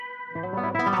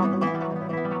Hello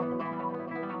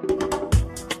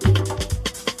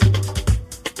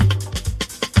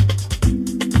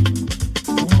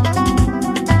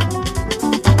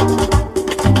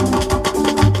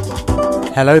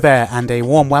there, and a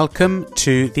warm welcome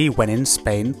to the When in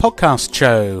Spain podcast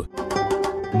show.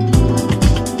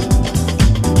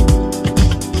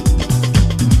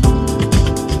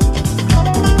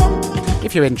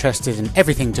 If you're interested in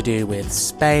everything to do with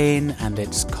Spain and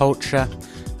its culture,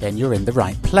 then you're in the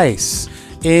right place.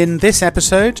 In this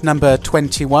episode, number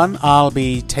 21, I'll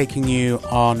be taking you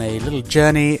on a little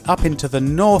journey up into the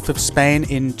north of Spain,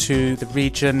 into the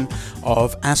region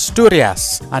of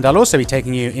Asturias. And I'll also be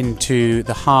taking you into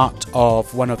the heart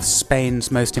of one of Spain's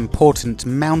most important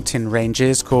mountain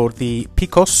ranges called the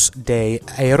Picos de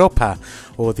Europa,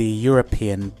 or the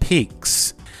European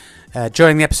Peaks.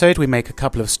 During the episode, we make a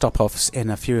couple of stop-offs in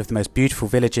a few of the most beautiful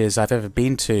villages I've ever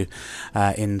been to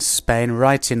in Spain,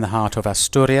 right in the heart of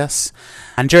Asturias.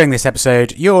 And during this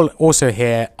episode, you'll also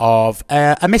hear of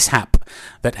a mishap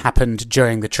that happened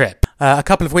during the trip. A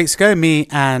couple of weeks ago, me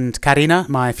and Karina,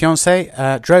 my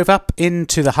fiancée, drove up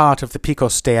into the heart of the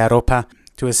Picos de Europa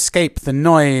to escape the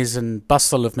noise and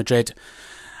bustle of Madrid.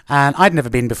 And I'd never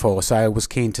been before, so I was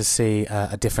keen to see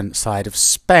a different side of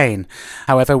Spain.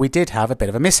 However, we did have a bit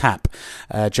of a mishap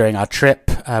during our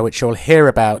trip, which you'll hear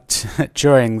about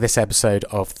during this episode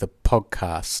of the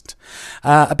podcast.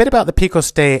 A bit about the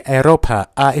Picos de Europa.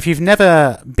 If you've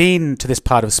never been to this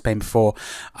part of Spain before,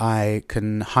 I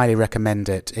can highly recommend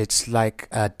it. It's like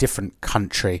a different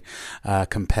country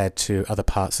compared to other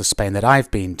parts of Spain that I've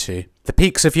been to. The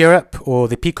Peaks of Europe, or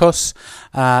the Picos,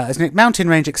 is a mountain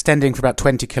range extending for about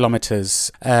 20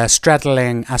 kilometres,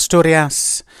 straddling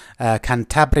Asturias,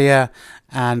 Cantabria,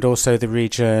 and also the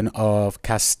region of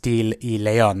Castile y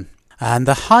León. And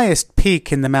the highest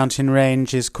peak in the mountain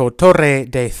range is called Torre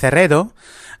de Cerredo,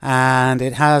 and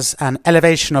it has an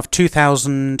elevation of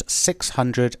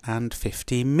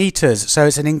 2,650 metres. So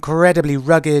it's an incredibly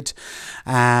rugged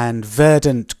and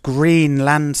verdant green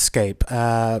landscape,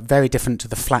 very different to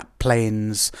the flat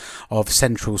plains of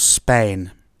central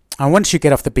Spain. And once you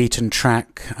get off the beaten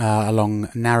track along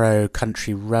narrow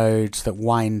country roads that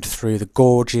wind through the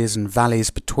gorges and valleys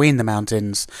between the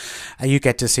mountains, you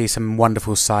get to see some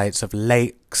wonderful sights of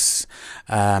lakes,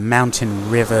 mountain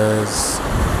rivers,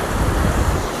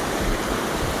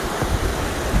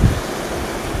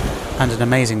 and an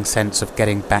amazing sense of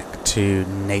getting back to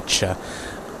nature.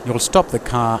 You'll stop the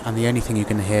car and the only thing you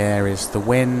can hear is the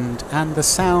wind and the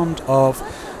sound of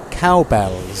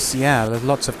cowbells. Yeah, there's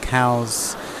lots of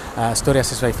cows.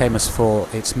 Asturias is very famous for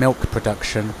its milk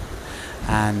production,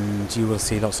 and you will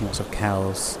see lots and lots of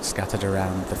cows scattered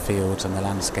around the fields and the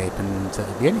landscape, and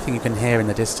the only thing you can hear in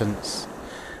the distance,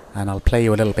 and I'll play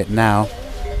you a little bit now,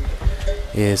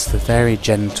 is the very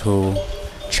gentle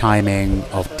chiming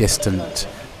of distant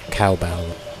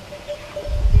cowbell.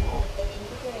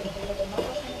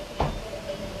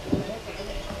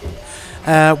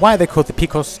 Why are they called the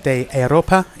Picos de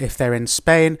Europa if they're in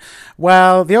Spain?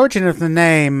 Well, the origin of the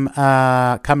name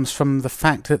comes from the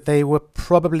fact that they were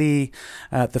probably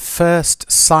the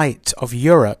first site of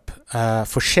Europe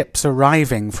for ships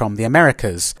arriving from the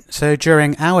Americas. So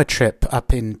during our trip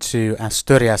up into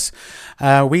Asturias,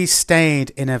 we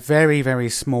stayed in a very, very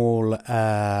small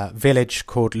village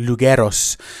called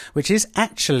Lugueros, which is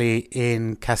actually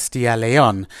in Castilla y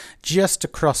León, just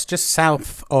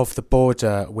south of the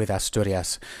border with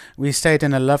Asturias. We stayed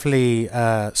in a lovely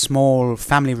small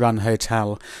family-run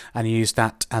hotel and used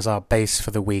that as our base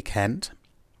for the weekend.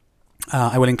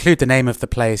 I will include the name of the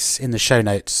place in the show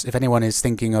notes. If anyone is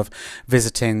thinking of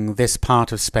visiting this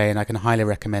part of Spain, I can highly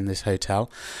recommend this hotel.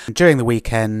 During the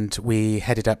weekend, we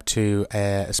headed up to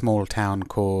a small town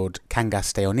called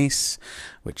Cangas de Onís,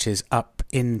 which is up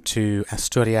into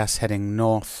Asturias, heading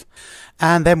north.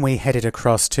 And then we headed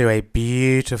across to a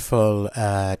beautiful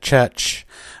church,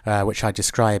 which I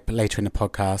describe later in the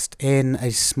podcast, in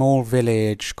a small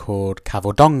village called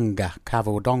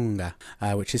Cavodonga,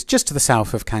 which is just to the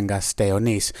south of Cangas de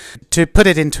Onís. To put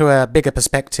it into a bigger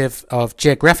perspective of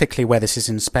geographically where this is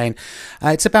in Spain,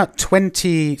 it's about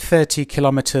 20-30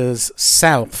 kilometres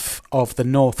south of the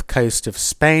north coast of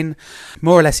Spain,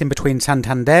 more or less in between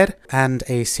Santander and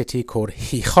a city called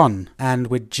Gijón. And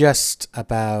we're just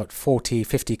about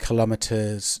 40-50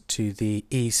 kilometres to the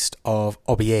east of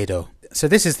Oviedo. So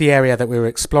this is the area that we were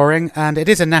exploring, and it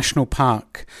is a national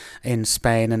park in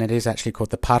Spain, and it is actually called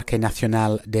the Parque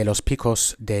Nacional de los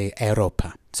Picos de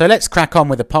Europa. So let's crack on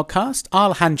with the podcast.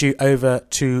 I'll hand you over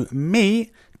to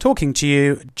me talking to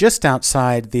you just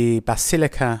outside the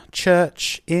Basilica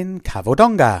Church in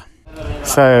Cavodonga.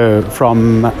 So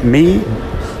from me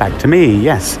Back to me,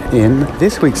 yes, in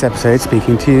this week's episode,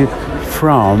 speaking to you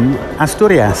from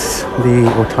Asturias,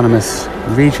 the autonomous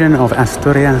region of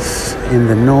Asturias in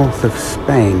the north of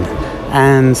Spain.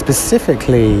 And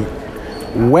specifically,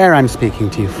 where I'm speaking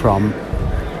to you from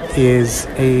is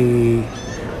a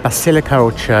basilica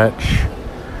or church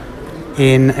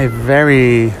in a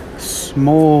very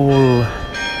small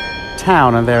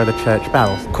town, and there are the church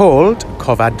bells, called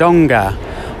Covadonga,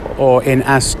 or in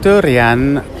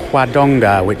Asturian,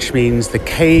 Quadonga, which means the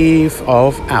cave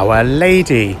of Our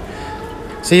Lady.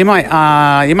 So you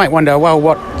might wonder, well,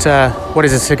 what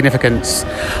is the significance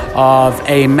of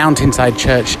a mountainside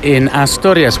church in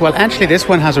Asturias? Well, actually, this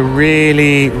one has a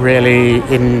really, really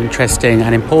interesting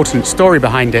and important story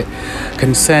behind it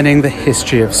concerning the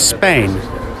history of Spain,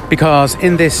 because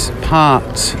in this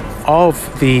part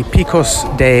of the Picos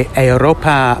de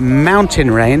Europa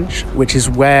mountain range, which is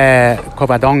where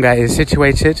Covadonga is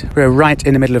situated. We're right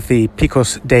in the middle of the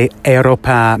Picos de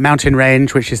Europa mountain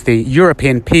range, which is the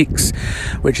European Peaks,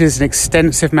 which is an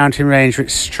extensive mountain range which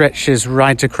stretches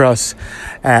right across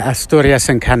Asturias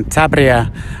and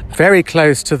Cantabria, very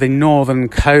close to the northern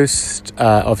coast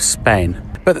of Spain.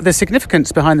 But the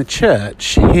significance behind the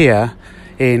church here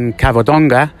in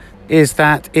Covadonga is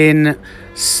that in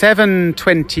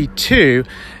 722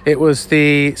 it was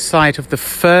the site of the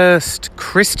first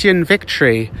Christian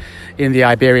victory in the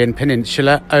Iberian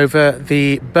Peninsula over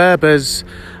the Berbers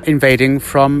invading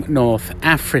from North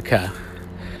Africa.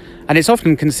 And it's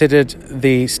often considered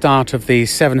the start of the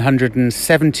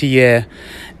 770-year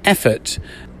effort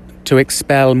to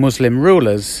expel Muslim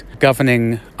rulers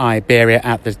governing Iberia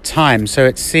at the time. So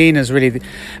it's seen as really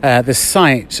the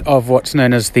site of what's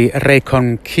known as the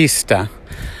Reconquista.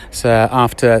 So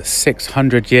after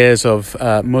 600 years of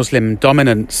Muslim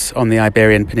dominance on the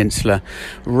Iberian Peninsula,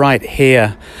 right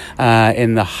here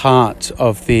in the heart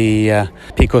of the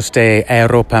Picos de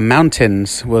Europa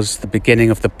mountains was the beginning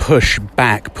of the push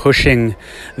back, pushing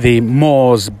the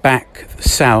Moors back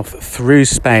south through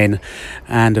Spain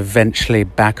and eventually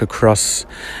back across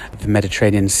the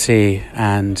Mediterranean Sea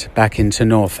and back into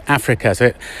North Africa. So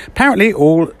it apparently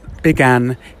all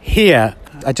began here.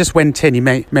 I just went in, you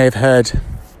may have heard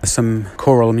some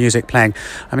choral music playing.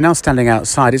 I'm now standing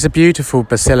outside. It's a beautiful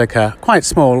basilica, quite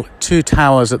small, 2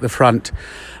 towers at the front.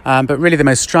 But really the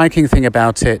most striking thing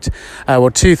about it,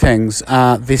 two things.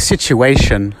 The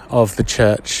situation of the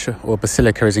church or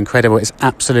basilica is incredible. It's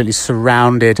absolutely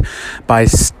surrounded by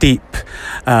steep,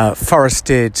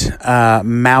 forested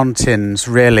mountains,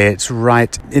 really. It's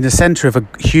right in the centre of a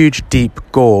huge, deep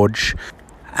gorge.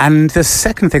 And the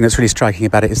second thing that's really striking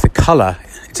about it is the colour.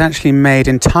 It's actually made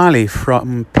entirely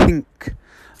from pink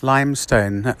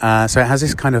limestone. So it has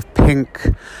this kind of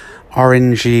pink,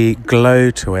 orangey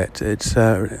glow to it. It's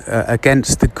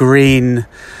against the green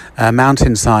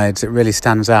mountainsides. It really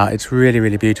stands out. It's really,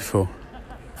 really beautiful.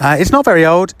 It's not very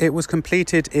old. It was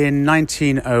completed in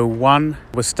 1901,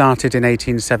 was started in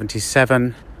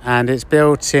 1877, and it's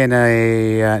built in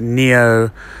a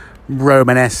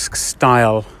neo-Romanesque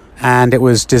style. And it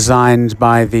was designed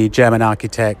by the German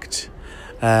architect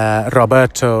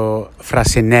Roberto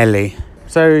Frassinelli.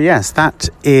 So yes, that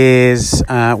is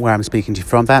where I'm speaking to you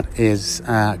from. That is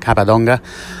Covadonga.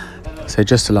 So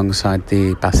just alongside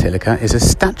the basilica is a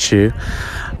statue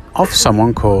of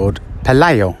someone called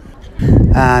Pelayo.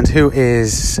 And who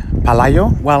is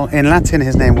Pelayo? Well, in Latin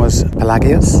his name was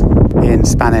Pelagius, in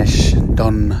Spanish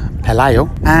Don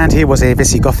Pelayo, and he was a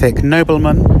Visigothic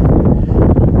nobleman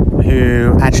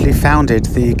who actually founded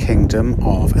the kingdom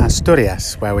of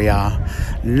Asturias, where we are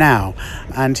now.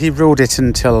 And he ruled it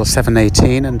until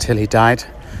 718, until he died.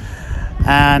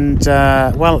 And,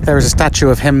 there is a statue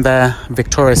of him there,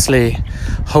 victoriously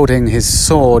holding his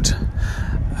sword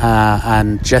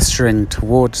and gesturing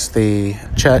towards the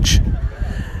church,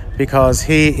 because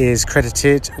he is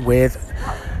credited with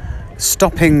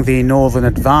stopping the northern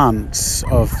advance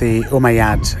of the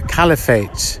Umayyad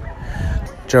Caliphate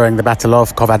during the Battle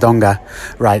of Covadonga,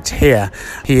 right here.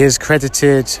 He is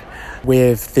credited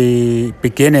with starting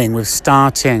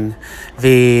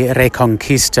the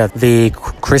Reconquista, the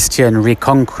Christian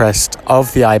reconquest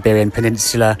of the Iberian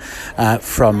Peninsula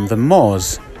from the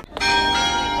Moors.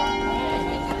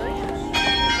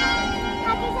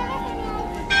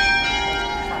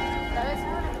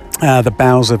 The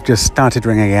bells have just started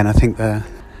ringing again. I think they're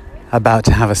about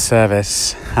to have a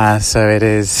service. So it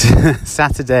is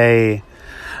Saturday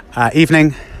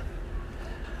evening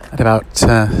at about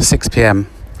 6 p.m.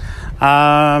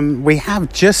 We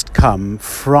have just come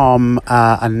from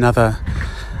another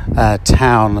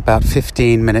town about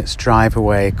 15 minutes drive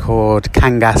away called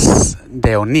Cangas de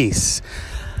Onís.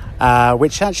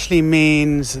 which actually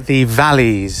means the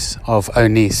valleys of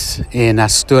Onís in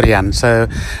Asturian. So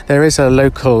there is a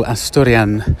local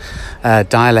Asturian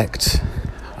dialect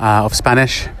of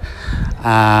Spanish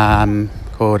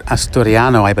called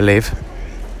Asturiano, I believe.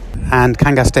 And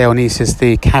Cangas de Onís is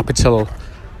the capital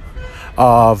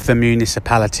of the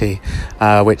municipality,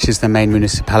 which is the main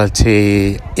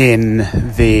municipality in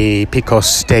the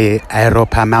Picos de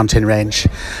Europa mountain range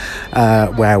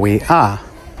where we are.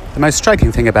 The most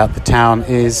striking thing about the town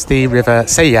is the river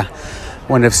Sella,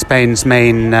 one of Spain's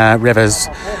main rivers,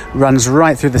 runs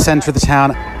right through the centre of the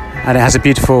town, and it has a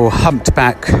beautiful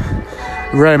humped-back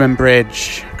Roman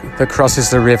bridge that crosses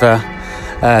the river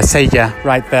Sella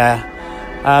right there.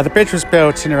 The bridge was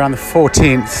built in around the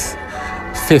 14th,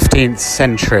 15th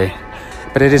century,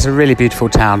 but it is a really beautiful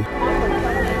town.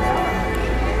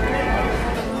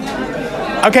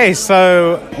 Okay,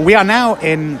 so we are now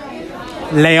in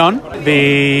Leon,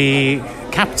 the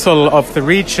capital of the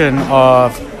region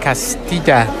of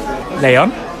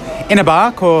Castilla-Leon, in a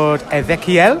bar called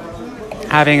Ezequiel,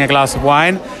 having a glass of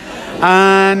wine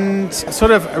and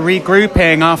sort of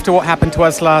regrouping after what happened to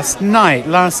us last night.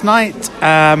 Last night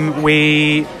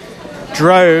we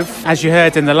drove, as you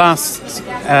heard in the last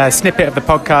snippet of the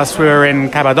podcast, we were in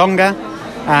Covadonga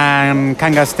and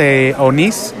Cangas de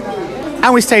Onís.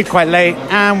 And we stayed quite late,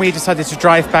 and we decided to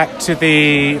drive back to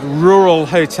the rural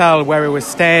hotel where we were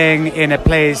staying in a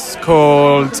place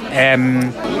called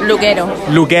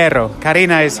Luguero.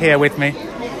 Karina is here with me,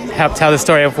 help tell the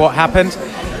story of what happened.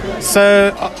 So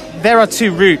there are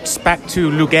two routes back to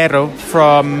Luguero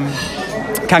from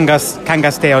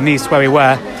Cangas de Onís, where we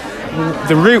were.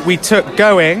 The route we took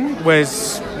going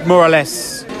was more or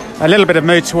less a little bit of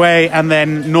motorway and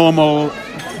then normal,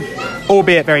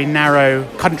 albeit very narrow,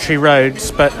 country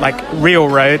roads, but like real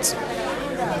roads.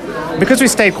 Because we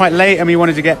stayed quite late and we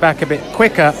wanted to get back a bit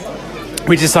quicker,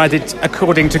 we decided,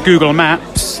 according to Google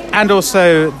Maps, and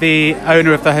also the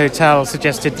owner of the hotel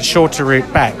suggested the shorter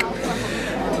route back.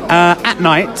 At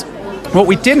night, what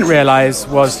we didn't realise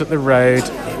was that the road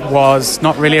was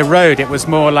not really a road. It was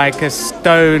more like a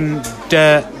stone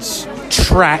dirt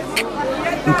track,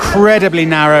 incredibly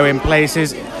narrow in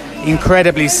places,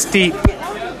 incredibly steep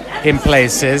in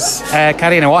places.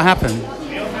 Karina, what happened?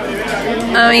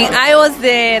 I mean, I was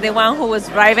the one who was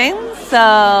driving,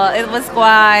 so it was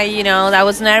quite, I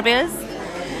was nervous.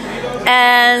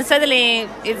 And suddenly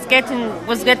was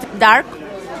getting dark,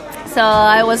 so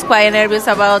I was quite nervous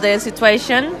about the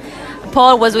situation.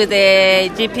 Paul was with the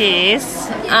GPS,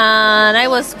 and I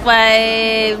was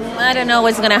quite, I don't know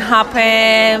what's going to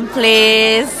happen,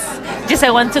 please. Just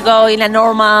I want to go in a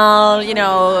normal,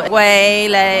 way,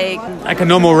 like a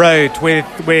normal road with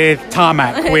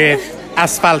tarmac, with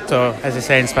asfalto, as they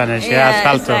say in Spanish. Yeah,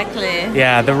 asfalto. Exactly.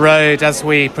 Yeah, the road, as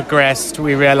we progressed,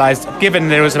 we realised, given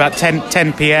that it was about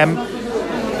 10 p.m.,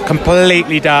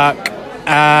 completely dark,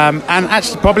 and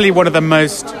actually probably one of the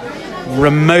most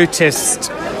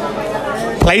remotest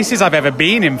places I've ever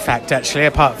been, in fact, actually,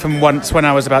 apart from once when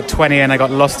I was about 20 and I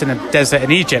got lost in a desert in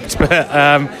Egypt.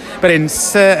 But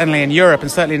certainly in Europe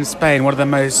and certainly in Spain, one of the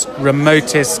most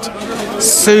remotest,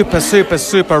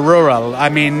 super rural. I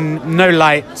mean, no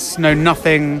lights, no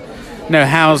nothing, no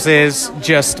houses,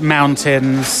 just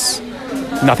mountains,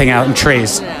 nothing out, and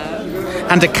trees.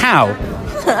 And a cow.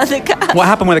 What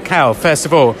happened with a cow, first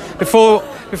of all? Before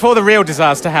the real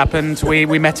disaster happened,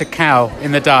 we met a cow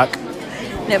in the dark.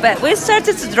 Yeah, but we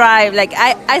started to drive. Like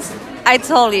I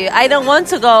told you, I don't want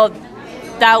to go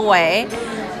that way.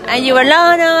 And you were,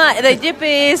 no, the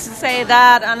GPS say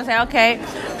that. And I said, okay.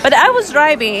 But I was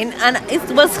driving, and it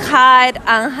was high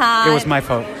and high. It was my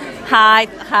fault. High.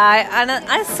 And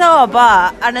I saw a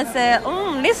bar, and I said,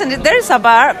 listen, there is a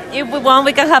bar. If we want,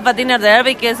 we can have a dinner there,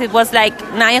 because it was like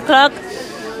 9 o'clock.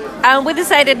 And we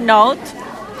decided not.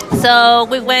 So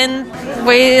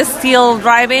we're still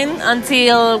driving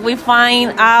until we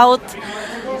find out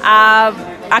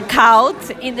a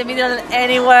couch in the middle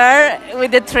anywhere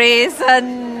with the trees,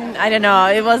 and I don't know,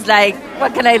 it was like,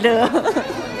 what can I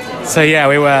do? So yeah,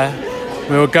 we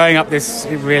were going up this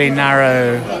really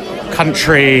narrow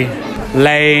country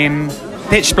lane,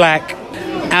 pitch black,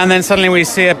 and then suddenly we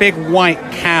see a big white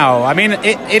cow. I mean,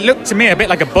 it looked to me a bit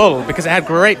like a bull because it had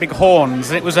great big horns,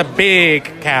 and it was a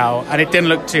big cow, and it didn't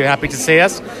look too happy to see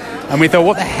us. And we thought,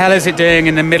 what the hell is it doing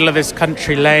in the middle of this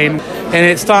country lane? And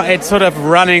it started sort of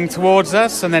running towards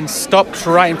us and then stopped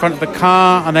right in front of the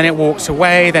car, and then it walked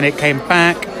away, then it came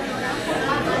back.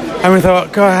 And we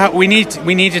thought, God, we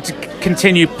needed to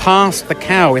continue past the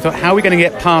cow. We thought, how are we going to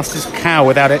get past this cow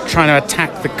without it trying to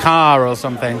attack the car or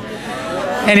something?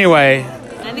 Anyway.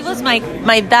 And it was my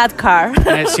dad's car.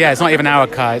 It's not even our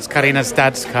car, it's Karina's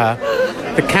dad's car.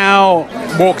 The cow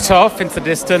walked off into the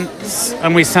distance,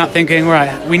 and we sat thinking,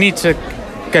 right, we need to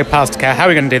go past the cow. How are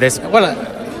we going to do this? Well,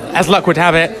 as luck would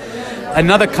have it,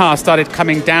 another car started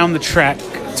coming down the track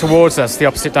towards us, the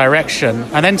opposite direction,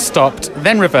 and then stopped,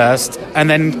 then reversed, and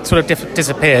then sort of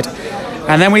disappeared.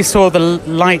 And then we saw the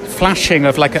light flashing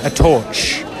of like a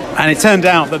torch. And it turned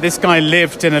out that this guy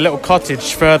lived in a little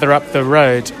cottage further up the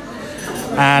road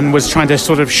and was trying to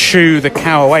sort of shoo the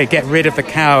cow away, get rid of the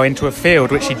cow into a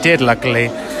field, which he did, luckily.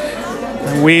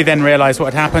 And we then realised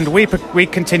what had happened. We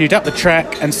continued up the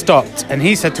track and stopped. And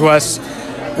he said to us,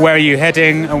 "Where are you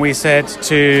heading?" And we said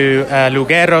to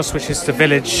Lugueros, which is the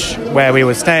village where we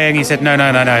were staying. He said, no.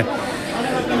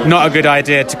 Not a good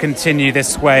idea to continue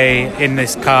this way in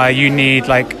this car. You need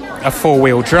like a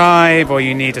four-wheel drive, or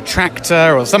you need a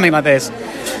tractor or something like this.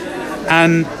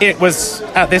 And it was,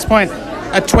 at this point,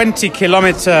 a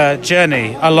 20-kilometer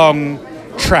journey along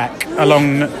track,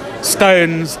 along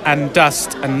stones and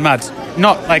dust and mud.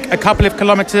 Not like a couple of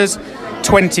kilometers,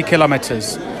 20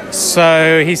 kilometers.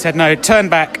 So he said, no, turn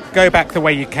back, go back the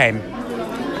way you came.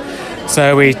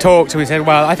 So we talked and we said,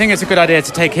 well, I think it's a good idea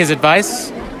to take his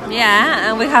advice. Yeah,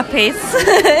 and we have peace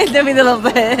in the middle of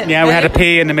the... Yeah, we had a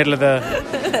pee in the middle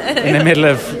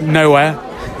of nowhere.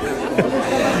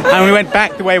 And we went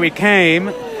back the way we came,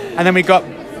 and then we got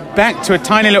back to a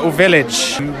tiny little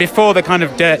village before the kind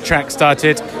of dirt track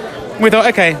started. We thought,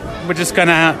 okay, we're just going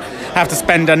to have to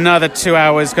spend another 2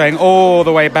 hours going all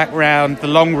the way back round the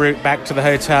long route back to the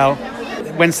hotel.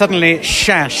 When suddenly,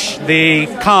 shash, the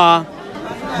car,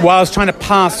 whilst trying to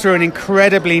pass through an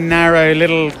incredibly narrow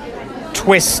little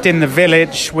twist in the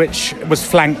village, which was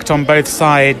flanked on both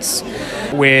sides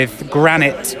with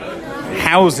granite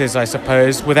houses, I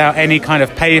suppose, without any kind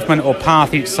of pavement or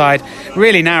path each side.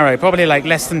 Really narrow, probably like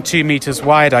less than 2 meters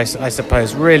wide, I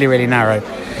suppose. Really, really narrow.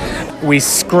 We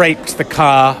scraped the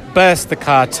car, burst the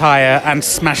car tyre, and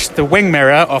smashed the wing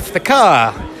mirror off the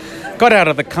car. Got out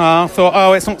of the car, thought,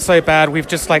 oh, it's not so bad. We've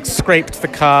just like scraped the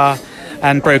car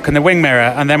and broken the wing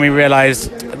mirror. And then we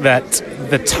realised that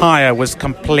the tyre was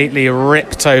completely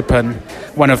ripped open.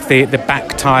 One of the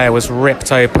back tyre was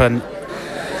ripped open.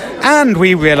 And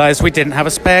we realised we didn't have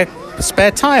a spare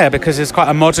tyre, because it's quite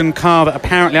a modern car that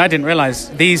apparently, I didn't realise,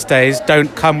 these days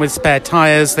don't come with spare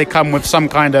tyres. They come with some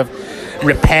kind of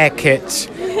repair kit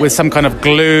with some kind of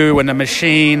glue and a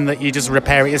machine that you just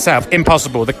repair it yourself.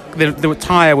 Impossible. The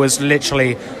tyre was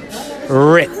literally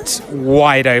ripped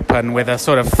wide open with a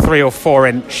sort of 3 or 4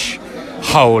 inch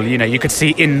hole. You know, you could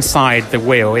see inside the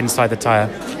wheel, inside the tyre.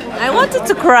 I wanted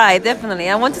to cry, definitely.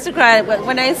 I wanted to cry.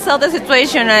 When I saw the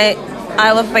situation,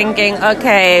 I was thinking,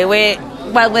 okay,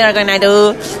 what we are going to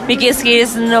do, because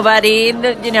here's nobody,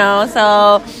 you know,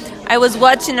 so I was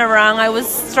watching around, I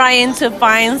was trying to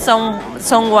find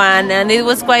someone, and it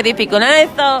was quite difficult. And I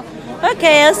thought,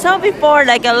 okay, I saw before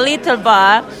like a little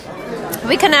bar,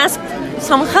 we can ask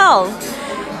some help.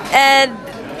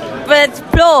 But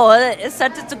Flo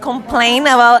started to complain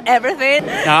about everything.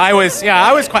 I was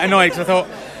quite annoyed, because I thought,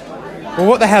 well,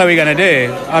 what the hell are we going to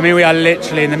do? I mean, we are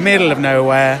literally in the middle of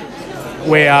nowhere.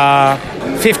 We are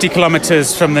 50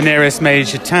 kilometers from the nearest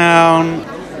major town,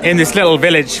 in this little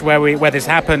village where this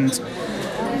happened.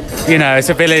 You know, it's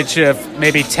a village of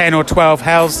maybe 10 or 12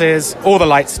 houses. All the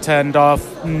lights are turned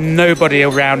off. Nobody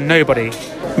around, nobody.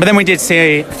 But then we did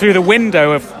see, through the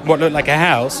window of what looked like a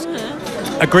house,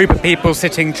 a group of people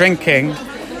sitting drinking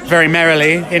very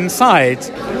merrily inside.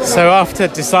 So after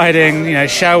deciding, you know,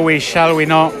 shall we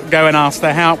not go and ask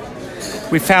their help,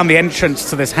 we found the entrance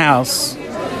to this house,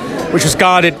 which was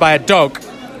guarded by a dog,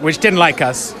 which didn't like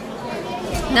us.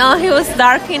 No, he was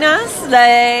darking us,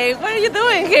 like, what are you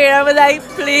doing here? I was like,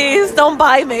 please, don't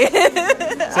bite me.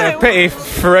 So a pretty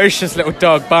ferocious little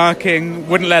dog barking,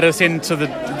 wouldn't let us into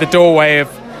the doorway of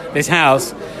this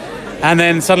house. And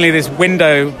then suddenly this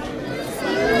window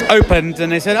opened,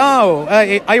 and they said, oh,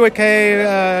 are you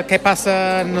okay? ¿Qué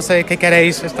pasa? No sé, ¿qué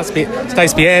queréis?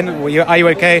 ¿Estáis bien? Are you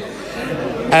okay?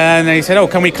 And they said, oh,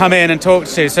 can we come in and talk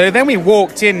to you? So then we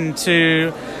walked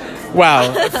into,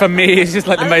 well, for me, it's just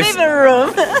like the most... living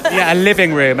room. Yeah, a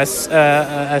living room, a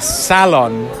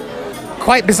salon.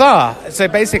 Quite bizarre. So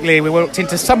basically, we walked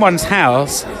into someone's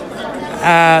house,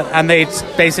 and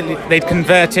they'd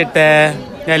converted their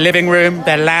living room,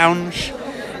 their lounge,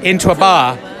 into a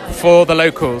bar for the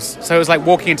locals. So it was like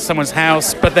walking into someone's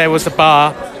house, but there was a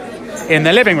bar in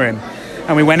their living room.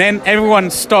 And we went in, everyone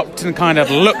stopped and kind of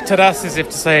looked at us as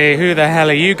if to say, who the hell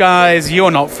are you guys?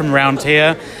 You're not from around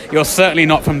here. You're certainly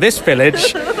not from this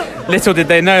village. Little did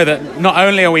they know that not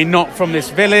only are we not from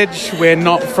this village, we're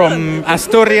not from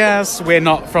Asturias, we're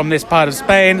not from this part of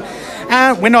Spain,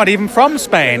 and we're not even from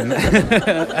Spain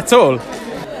at all.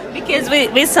 Because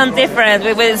we sound different.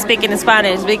 We speak in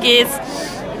Spanish because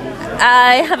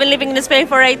I have been living in Spain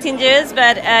for 18 years,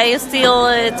 but I still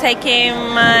taking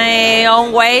my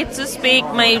own way to speak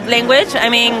my language. I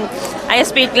mean, I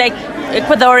speak like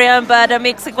Ecuadorian, but I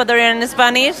mix Ecuadorian and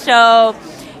Spanish, so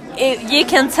you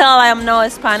can tell I'm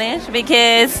not Spanish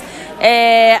because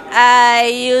I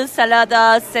use a lot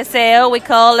of ceseo. We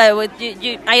call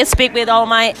it. I speak with all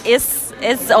my is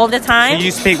all the time. So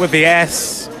you speak with the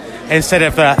S instead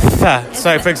of the th.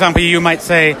 So, for example, you might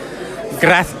say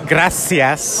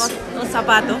gracias or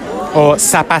zapato or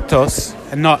zapatos,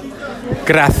 and not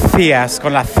gracias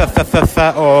con la th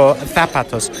or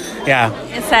zapatos. Yeah.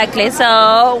 Exactly.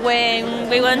 So when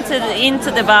we went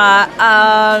into the bar,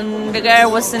 the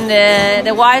girl was in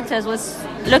the waitress was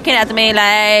looking at me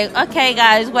like, okay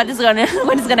guys, what is gonna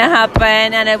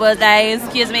happen? And I was like,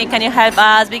 excuse me, can you help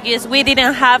us, because we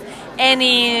didn't have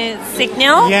any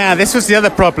signal. Yeah, this was the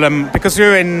other problem, because we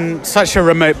were in such a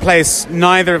remote place.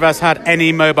 Neither of us had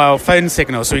any mobile phone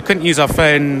signal, so we couldn't use our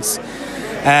phones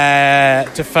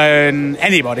to phone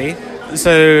anybody.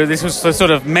 So this was the sort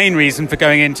of main reason for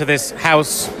going into this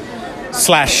house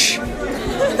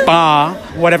 / bar,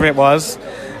 whatever it was,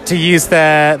 to use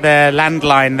their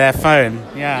landline, their phone.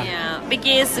 Yeah,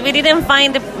 because we didn't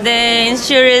find the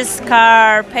insurance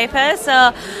car paper,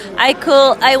 so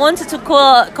I wanted to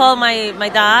call my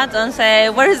dad and say,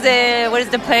 where's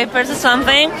the papers or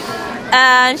something,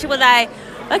 and she was like,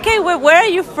 okay, where are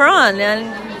you from?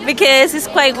 And because it's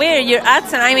quite weird, your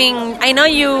accent. I mean, I know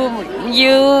you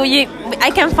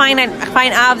I can find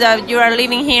out that you are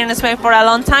living here in Spain for a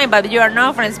long time, but you are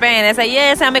not from Spain. I said,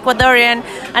 yes, I'm Ecuadorian,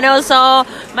 and also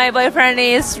my boyfriend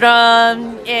is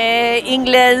from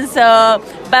England, so,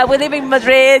 but we live in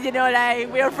Madrid,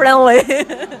 like, we are friendly.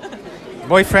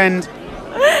 Boyfriend?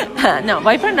 No,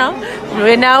 boyfriend, no.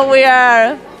 Now we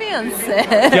are fiancé.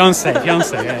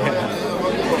 Fiancé, yeah.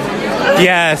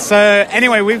 Yeah, so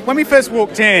anyway, when we first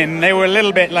walked in, they were a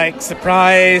little bit like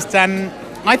surprised, and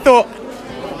I thought,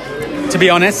 to be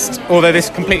honest, although this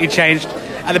completely changed,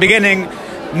 at the beginning,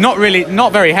 not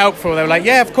very helpful. They were like,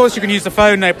 yeah, of course you can use the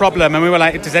phone, no problem. And we were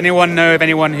like, does anyone know of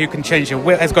anyone who can change your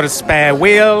wheel, has got a spare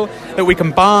wheel that we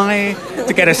can buy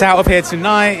to get us out of here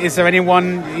tonight? Is there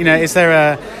anyone, is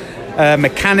there a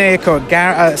mechanic or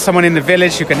someone in the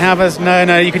village who can have us?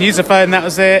 No, you can use the phone, that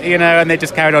was it, and they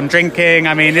just carried on drinking.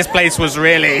 I mean, this place was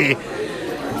really,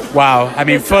 wow. I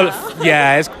mean,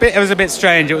 it was a bit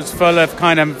strange. It was full of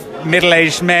kind of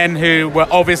middle-aged men who were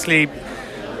obviously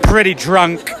pretty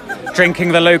drunk,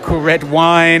 drinking the local red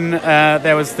wine.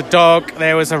 There was the dog,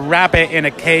 there was a rabbit in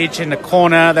a cage in the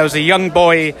corner, there was a young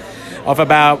boy of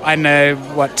about,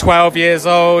 12 years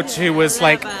old, who was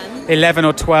like 11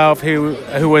 or 12,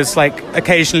 who was like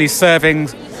occasionally serving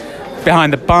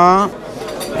behind the bar.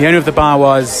 The owner of the bar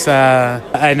was a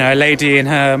lady in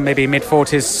her maybe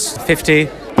mid-40s, 50.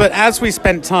 But as we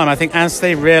spent time, I think as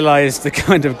they realized the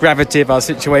kind of gravity of our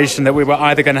situation, that we were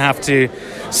either going to have to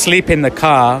sleep in the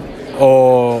car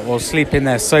or sleep in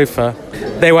their sofa,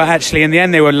 they were actually, in the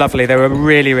end, they were lovely. They were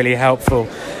really, really helpful.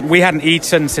 We hadn't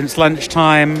eaten since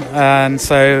lunchtime, and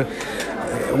so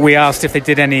we asked if they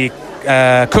did any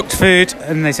cooked food,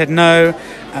 and they said no.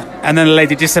 And then the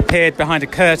lady disappeared behind a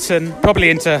curtain, probably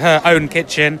into her own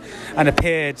kitchen, and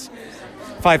appeared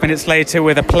 5 minutes later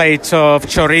with a plate of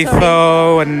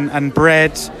chorizo and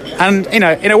bread. And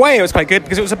in a way it was quite good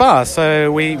because it was a bar,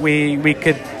 so we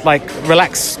could like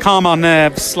calm our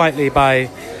nerves slightly by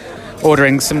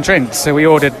ordering some drinks. So we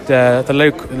ordered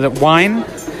the wine,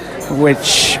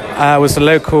 which was the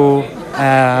local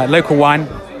wine.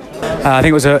 I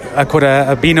think it was called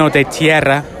a vino de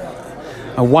tierra,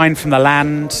 a wine from the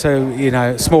land.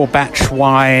 So small batch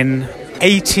wine.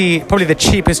 80, probably the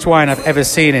cheapest wine I've ever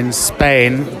seen in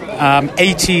Spain.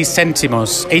 80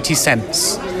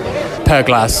 cents per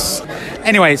glass.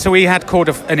 Anyway, so we had called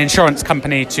an insurance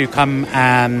company to come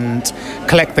and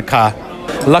collect the car.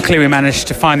 Luckily, we managed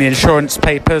to find the insurance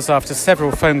papers after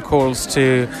several phone calls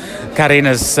to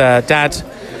Karina's dad,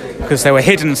 because they were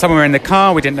hidden somewhere in the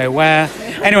car, we didn't know where.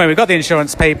 Anyway, we got the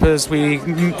insurance papers. We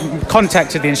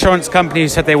contacted the insurance company, who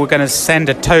said they were going to send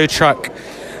a tow truck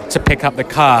to pick up the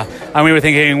car. And we were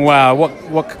thinking, wow,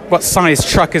 what size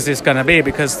truck is this going to be?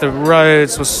 Because the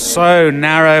roads were so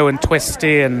narrow and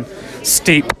twisty and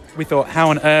steep. We thought, how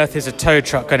on earth is a tow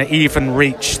truck going to even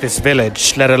reach this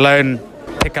village, let alone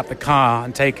pick up the car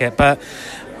and take it? But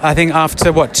I think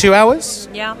after, 2 hours?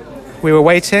 Yeah. We were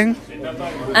waiting.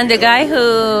 And the guy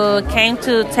who came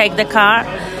to take the car,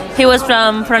 he was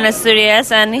from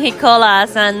Asturias, and he called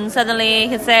us, and suddenly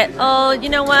he said, "Oh, you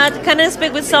know what? Can I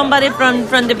speak with somebody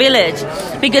from the village?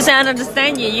 Because I don't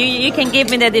understand you. You can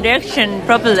give me the direction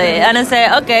properly." And I said,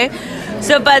 "Okay."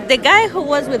 So, but the guy who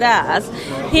was with us,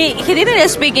 he didn't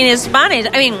speak in Spanish.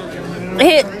 I mean,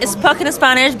 he spoke in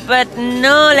Spanish, but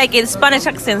no like in Spanish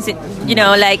accent,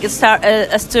 like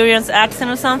Asturian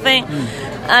accent or something.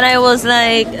 And I was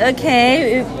like,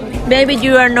 okay, maybe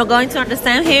you are not going to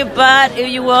understand him, but if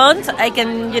you want, I can,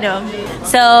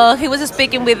 So he was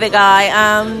speaking with the guy,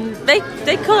 and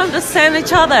they could understand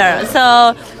each other. So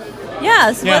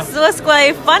yes, it was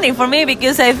quite funny for me,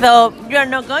 because I thought you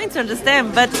are not going to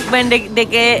understand. But when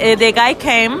the guy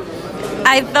came,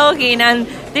 I thought him, and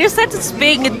they started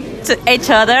speaking to each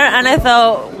other, and I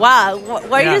thought, wow,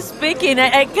 why are you speaking?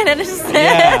 I can understand.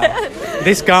 Yeah.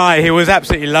 This guy, he was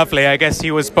absolutely lovely. I guess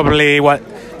he was probably,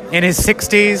 in his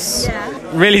 60s?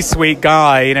 Yeah. Really sweet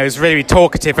guy. He was really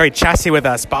talkative, very chatty with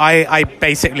us, but I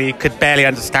basically could barely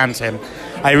understand him.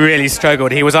 I really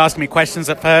struggled. He was asking me questions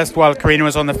at first while Karina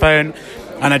was on the phone,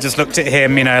 and I just looked at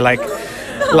him,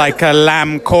 like a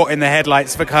lamb caught in the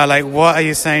headlights of a car, like, what are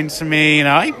you saying to me?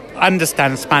 I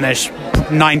understand Spanish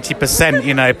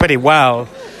 90%, pretty well.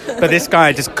 But this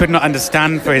guy just could not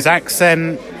understand for his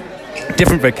accent,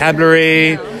 different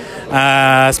vocabulary,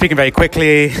 speaking very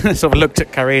quickly. Sort of looked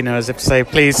at Karina as if to say,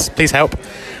 please help.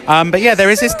 But yeah, there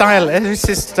is this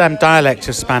dialect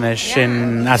of Spanish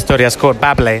in Asturias called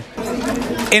Bable.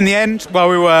 In the end, while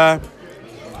we were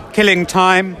killing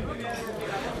time,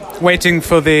 waiting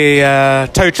for the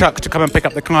tow truck to come and pick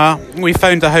up the car, we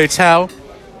phoned the hotel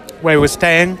where we were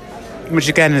staying, which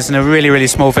again is in a really, really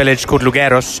small village called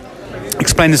Lugueros.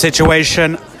 Explained the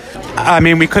situation. I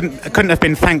mean, we couldn't have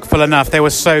been thankful enough. They were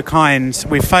so kind.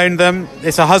 We phoned them.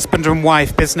 It's a husband and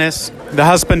wife business. The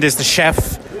husband is the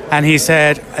chef, and he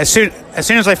said, as soon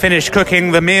as I finish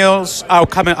cooking the meals, I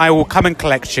will come and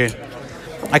collect you.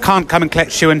 I can't come and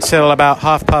collect you until about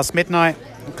midnight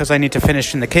because I need to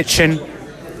finish in the kitchen.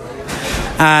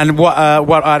 And what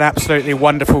an absolutely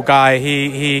wonderful guy.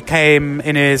 He came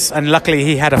in and luckily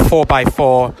he had a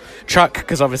 4x4 truck,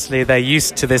 because obviously they're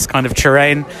used to this kind of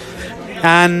terrain.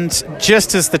 And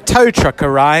just as the tow truck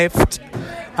arrived,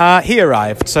 he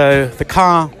arrived. So the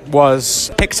car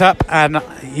was picked up, and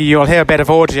you'll hear a bit of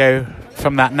audio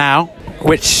from that now,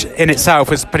 which in itself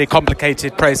was a pretty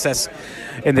complicated process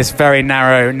in this very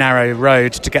narrow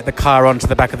road to get the car onto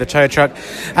the back of the tow truck.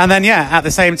 And then, at the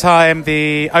same time,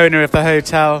 the owner of the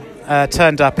hotel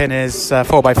turned up in his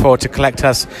 4x4 to collect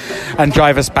us and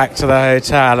drive us back to the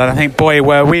hotel. And I think, boy,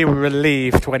 were we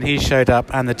relieved when he showed up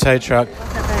and the tow truck.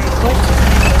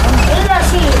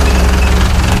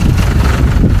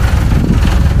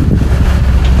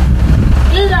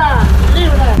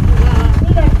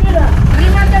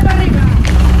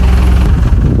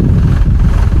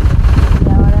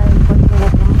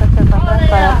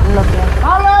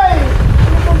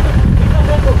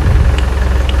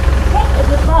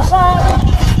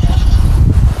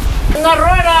 Una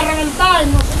rueda reventada y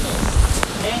no sé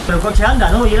qué. Pero el coche anda,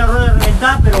 ¿no? Y la rueda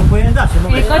reventada, pero puede andar.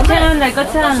 El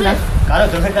coche anda. Claro,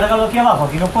 entonces cargalo aquí abajo,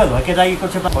 aquí no puedo. Hay que dar ahí el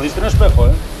coche para... ¿Podéis tener espejo,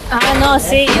 eh? Ah, no,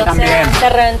 sí, se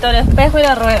reventó el espejo y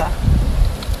la rueda.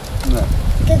 No.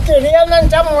 Que quería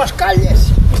manchamos las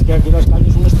calles. Es que aquí las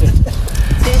calles son estrechas.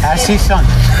 Sí. Así son.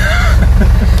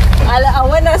 A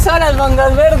buenas horas,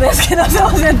 Mongos Verdes, que nos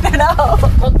hemos enterado.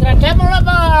 Contratémosla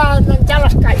para manchar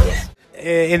las calles.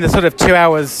 In the sort of 2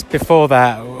 hours before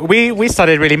that, we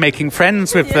started really making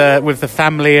friends with the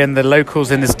family and the locals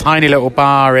in this tiny little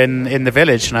bar in the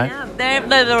village, no? Yeah,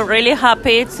 they were really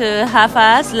happy to have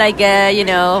us, like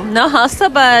not hostel,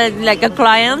 but like a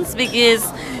clients, because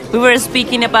we were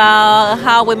speaking about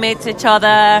how we met each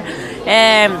other,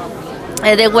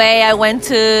 the way I went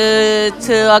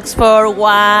to Oxford,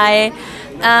 why.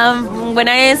 When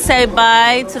I said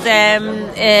bye to them,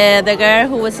 the girl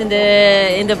who was in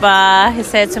the bar, he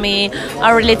said to me, "I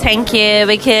really thank you,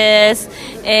 because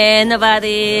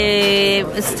nobody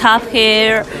stopped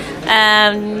here,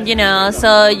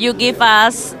 so you give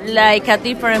us like a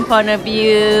different point of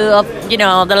view of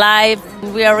the life.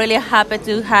 We are really happy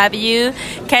to have you.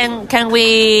 Can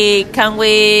we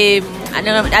I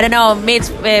don't know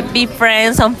meet be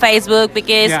friends on Facebook,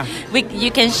 because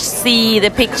you can see the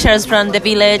pictures from the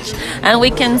village, and we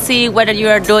can see what you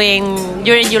are doing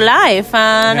during your life."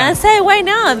 And I say, why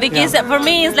not? Because for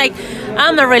me it's like,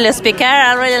 I'm a real speaker.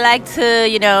 I really like to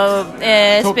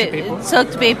talk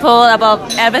to people about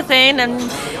everything, and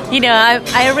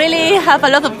I really have a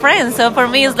lot of friends, so for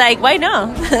me it's like, why not?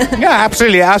 Yeah,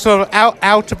 absolutely.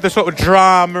 Out of the sort of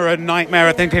drama and nightmare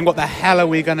of thinking, what the hell are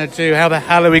we going to do? How the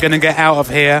hell are we going to get out of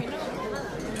here?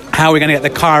 how are we going to get the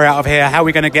car out of here? How are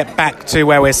we going to get back to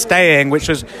where we're staying, which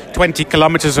was 20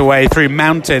 kilometers away through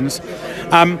mountains?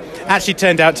 Actually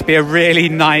turned out to be a really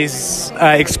nice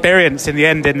experience in the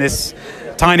end, in this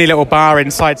tiny little bar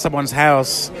inside someone's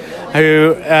house,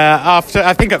 who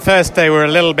I think at first they were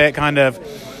a little bit kind of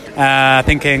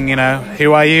thinking,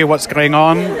 who are you, what's going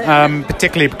on,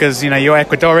 particularly because you're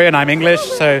Ecuadorian, I'm English,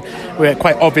 so we're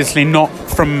quite obviously not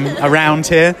from around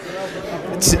here,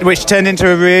 which turned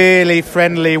into a really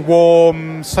friendly,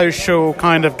 warm, social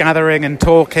kind of gathering and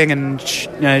talking and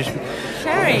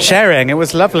sharing. It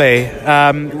was lovely.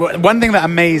 One thing that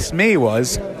amazed me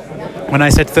was when I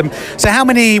said to them, so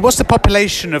what's the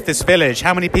population of this village?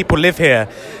 How many people live here?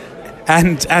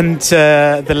 And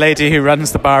the lady who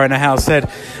runs the bar in her house said,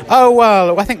 oh,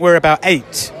 well, I think we're about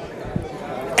eight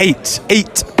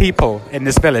people in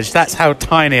this village. That's how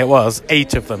tiny it was,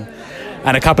 8 of them.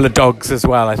 And a couple of dogs as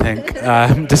well, I think.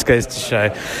 Just goes to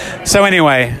show. So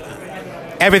anyway,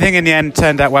 everything in the end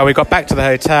turned out well. We got back to the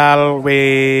hotel.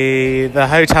 The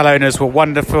hotel owners were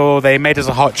wonderful. They made us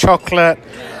a hot chocolate.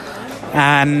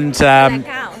 And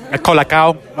a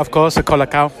colacao, of course, a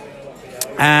colacao.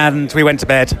 And we went to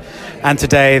bed. And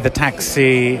today the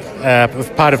taxi,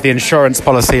 part of the insurance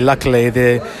policy, luckily,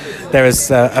 there is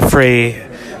a free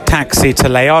taxi to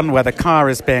Leon, where the car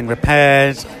is being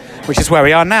repaired, which is where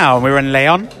we are now. We're in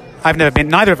Leon.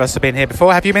 Neither of us have been here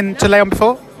before. Have you been to Leon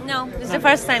before? No, it's the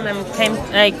first time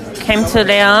I came to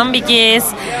Leon,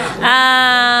 because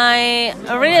I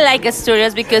really like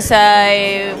Asturias, because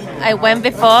I went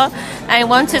before. I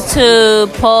wanted to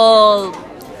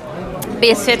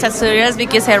visit Asturias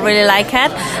because I really like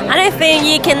it, and I think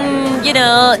you can,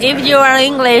 if you are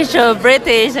English or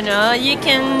British, you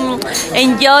can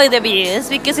enjoy the views,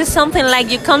 because it's something like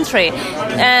your country.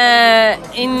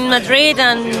 In Madrid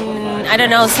and I don't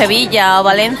know, Sevilla or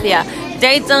Valencia,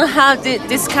 they don't have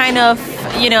this kind of,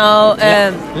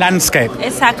 landscape.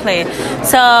 Exactly.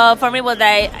 So for me,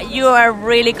 you are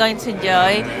really going to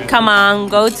enjoy. Come on,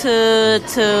 go to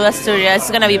Asturias. It's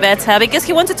going to be better, because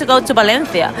he wanted to go to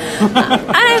Valencia.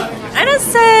 and I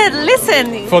said,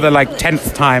 listen. For the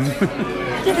 10th time.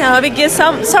 Because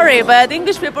but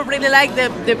English people really like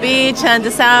the beach and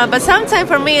the sun. But sometimes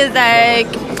for me it's like,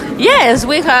 yes,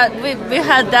 we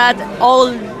had that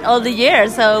all the year,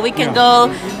 so we can go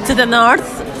to the north.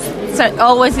 So it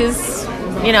always is,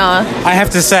 I have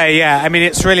to say,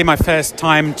 it's really my first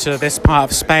time to this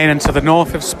part of Spain and to the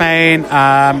north of Spain.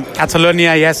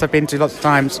 Catalonia, yes, I've been to lots of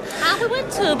times. And we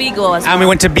went to Vigo as well. And we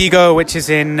went to Vigo, which is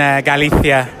in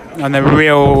Galicia, on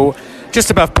the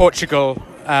just above Portugal.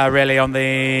 Really on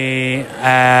the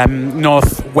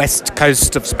northwest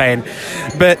coast of Spain,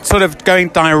 but sort of going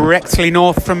directly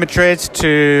north from Madrid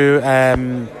to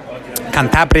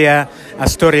Cantabria,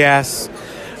 Asturias.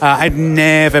 I've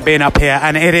never been up here,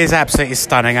 and it is absolutely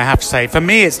stunning, I have to say. For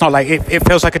me, it's not like it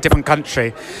feels like a different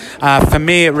country. For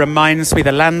me, it reminds me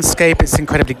the landscape. It's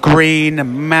incredibly green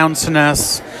and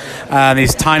mountainous.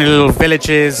 These tiny little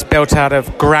villages built out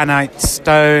of granite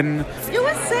stone. You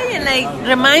were saying,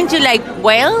 remind you like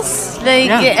Wales,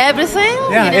 everything.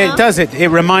 Yeah, it does.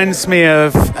 It reminds me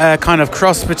of a kind of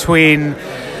cross between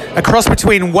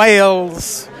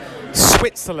Wales,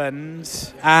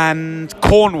 Switzerland and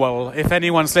Cornwall. If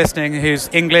anyone's listening who's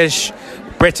English,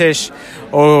 British,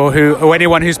 or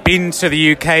anyone who's been to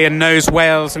the UK and knows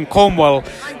Wales and Cornwall.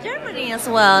 And Germany as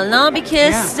well, no?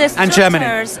 Because the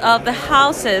structures of the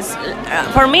houses,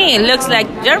 for me, it looks like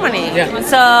Germany. Yeah.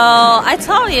 So I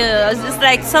told you, it's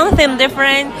like something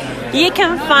different. You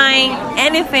can find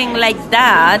anything like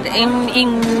that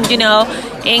in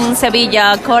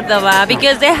Sevilla, Córdoba,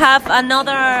 because they have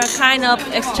another kind of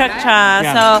structure.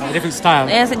 Yeah, a different style.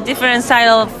 It's a different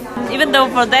style. Even though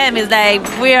for them it's like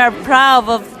we are proud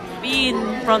of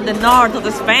being from the north of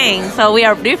Spain, so we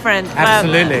are different.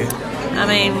 Absolutely. But,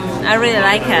 I really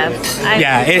like it.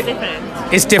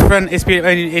 It's different. It's beautiful.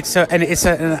 It's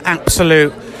an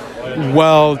absolute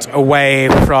world away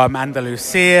from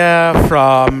Andalusia,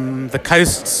 from the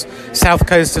coasts, south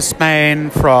coast of Spain,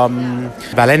 from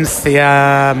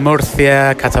Valencia,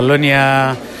 Murcia,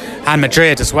 Catalonia, and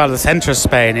Madrid as well, the centre of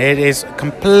Spain. It is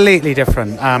completely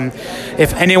different.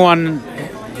 If anyone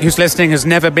who's listening has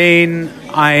never been,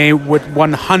 I would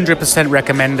 100%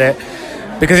 recommend it.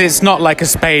 Because it's not like a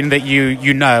Spain that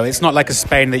you know. It's not like a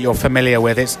Spain that you're familiar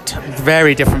with. It's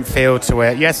very different feel to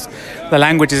it. Yes, the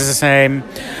language is the same.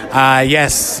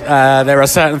 Yes, there are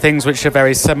certain things which are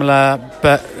very similar.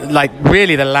 But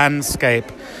really the landscape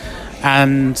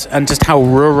and just how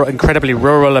incredibly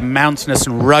rural and mountainous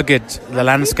and rugged the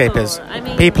landscape is.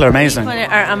 People are amazing. People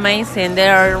are amazing. They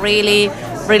are really,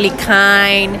 really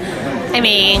kind.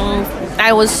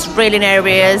 I was really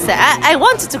nervous. I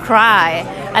wanted to cry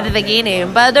at the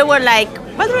beginning, but they were like,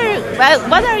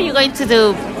 what are you going to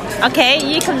do? Okay,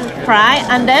 you can cry,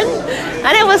 and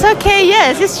I was okay.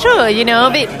 Yes, it's true,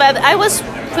 but I was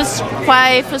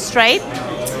quite frustrated.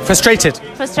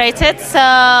 So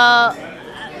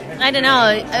I don't know.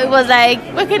 It was like,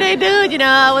 what can I do?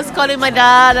 I was calling my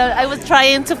dad. I was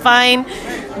trying to find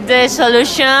the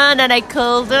solution, and I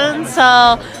couldn't.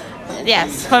 So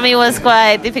yes, for me it was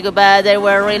quite difficult, but they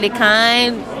were really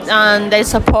kind and they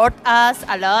support us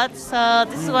a lot. So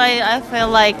this is why I feel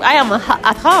like I am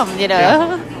at home.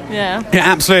 Yeah,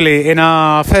 absolutely. In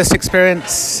our first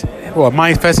experience,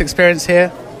 my first experience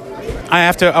here, I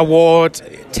have to award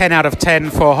 10 out of 10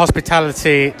 for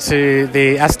hospitality to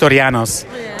the Asturianos.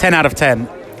 10 out of 10.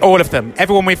 All of them.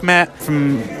 Everyone we've met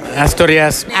from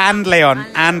Asturias and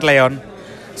Leon.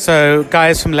 So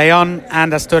guys from Leon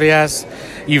and Asturias,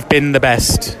 you've been the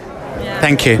best. Yeah.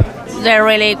 Thank you. They're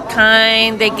really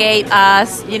kind. They gave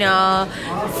us,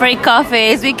 free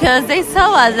coffees because they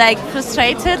saw us like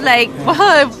frustrated, like,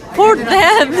 wow, poor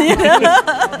them,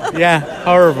 Yeah,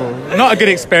 horrible. Not a good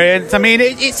experience. I mean,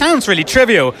 it sounds really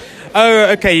trivial.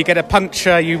 Oh, okay, you get a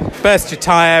puncture, you burst your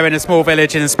tyre in a small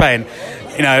village in Spain.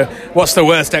 What's the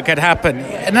worst that could happen?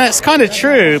 And that's kind of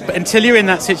true, but until you're in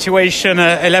that situation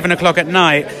at 11 o'clock at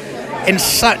night, in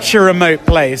such a remote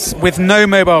place, with no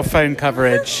mobile phone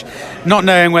coverage, not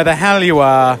knowing where the hell you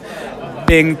are,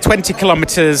 being 20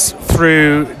 kilometres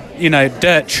through,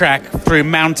 dirt track, through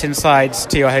mountainsides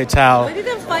to your hotel. We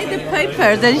didn't find the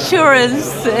papers, the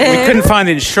insurance. We couldn't find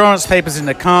the insurance papers in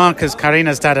the car because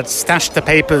Karina's dad had stashed the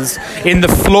papers in the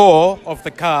floor of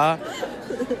the car.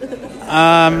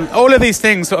 All of these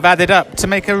things sort of added up to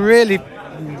make a really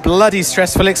bloody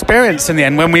stressful experience in the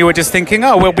end, when we were just thinking,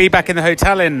 we'll be back in the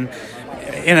hotel in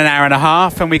an hour and a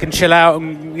half and we can chill out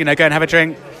and go and have a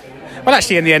drink. Well,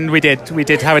 actually, in the end, we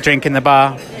did have a drink in the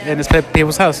bar in this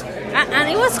people's house, and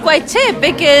it was quite cheap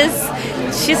because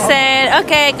she said,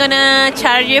 okay, I'm gonna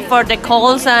charge you for the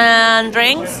calls and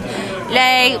drinks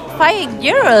like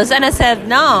 €5, and I said,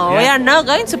 no, we are not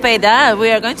going to pay that. We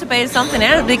are going to pay something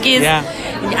else because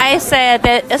I said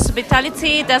that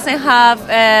hospitality doesn't have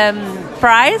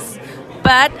price,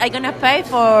 but I'm gonna pay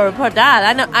for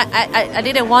that. I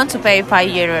didn't want to pay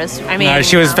 €5. I mean, no,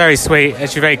 she was very sweet. She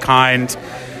was very kind.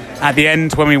 At the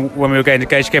end, when we were going to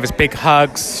go, she gave us big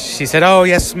hugs. She said, "Oh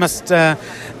yes, must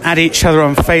add each other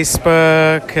on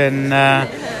Facebook,"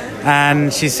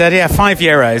 and she said, "Yeah,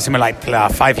 €5." And we're like,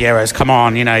 €5? Come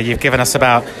on, you've given us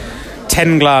about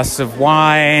 10 glasses of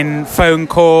wine, phone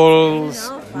calls.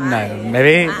 No,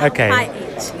 maybe? Okay. 5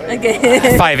 each.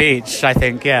 Okay. 5 each, I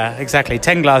think, yeah, exactly.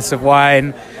 10 glasses of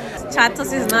wine.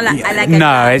 Chatos is not like a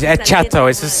no, a chato.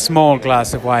 It's a small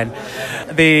glass of wine.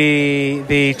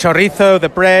 The chorizo, the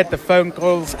bread, the phone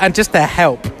calls, and just their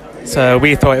help. So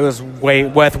we thought it was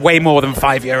worth way more than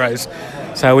 €5.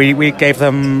 So we gave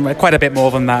them quite a bit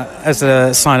more than that as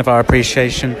a sign of our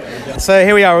appreciation. So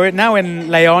here we are. We're now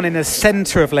in Leon, in the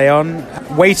centre of Leon,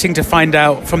 waiting to find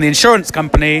out from the insurance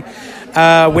company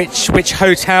which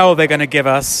hotel they're going to give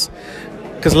us.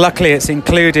 Because luckily it's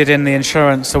included in the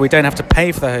insurance, so we don't have to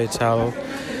pay for the hotel.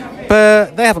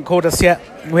 But they haven't called us yet.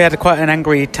 We had quite an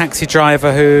angry taxi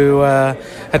driver who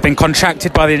had been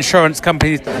contracted by the insurance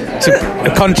company to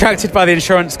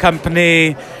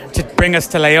bring us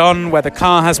to Leon, where the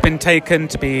car has been taken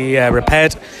to be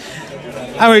repaired.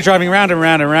 And we were driving round and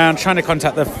round and round, trying to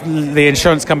contact the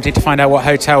insurance company to find out what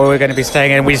hotel we were going to be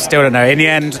staying in. We still don't know. In the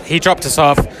end, he dropped us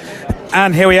off.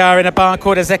 And here we are in a bar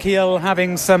called Ezekiel,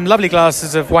 having some lovely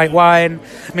glasses of white wine.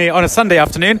 I mean, on a Sunday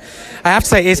afternoon. I have to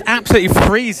say, it's absolutely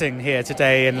freezing here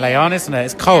today in Leon, isn't it?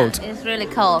 It's cold. Yeah, it's really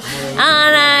cold. And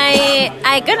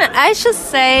I should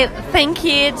say thank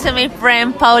you to my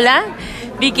friend Paula,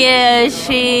 because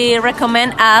she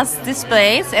recommended us this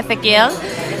place, Ezekiel.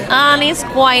 And it's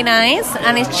quite nice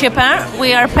and it's cheaper.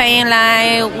 We are paying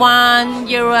like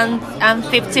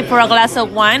 €1.50 for a glass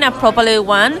of wine, a properly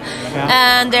one. Yeah.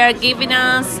 And they're giving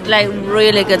us like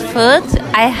really good food.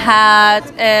 I had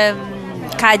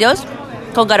callos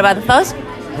con garbanzos.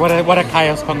 What are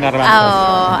callos con garbanzos?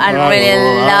 Oh, I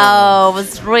really love.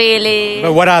 It's really.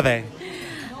 But what are they?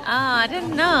 Oh, I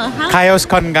don't know. Callos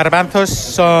con garbanzos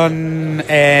son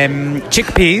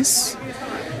chickpeas.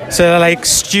 So they're like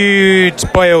stewed,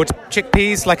 boiled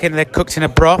chickpeas, like they're cooked in a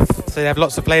broth, so they have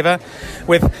lots of flavour,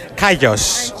 with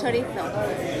callos. And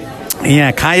chorizo.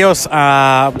 Yeah, callos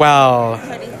are,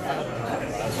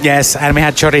 Chorizo. Yes, and we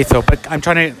had chorizo, but I'm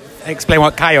trying to explain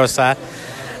what callos are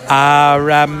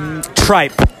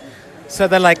tripe. So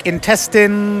they're like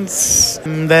intestines,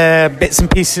 and they're bits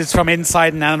and pieces from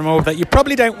inside an animal that you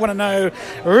probably don't want to know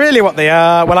really what they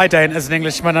are. Well, I don't. As an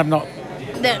Englishman, I'm not.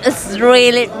 It's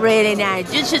really, really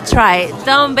nice. You should try it.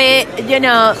 Don't be,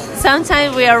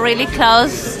 sometimes we are really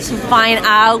close to find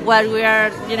out what we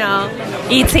are,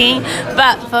 eating.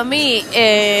 But for me,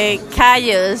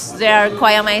 callos, they are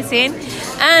quite amazing.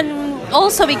 And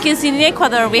also because in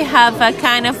Ecuador we have a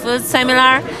kind of food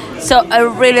similar. So I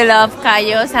really love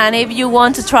callos. And if you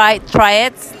want to try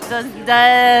it.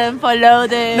 Don't follow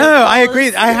the... No, I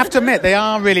agree. I have to admit, they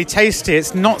are really tasty.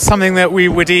 It's not something that we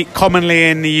would eat commonly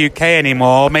in the UK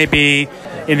anymore. Maybe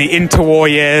in the interwar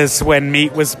years when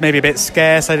meat was maybe a bit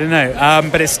scarce, I don't know.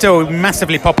 But it's still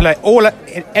massively popular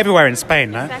everywhere in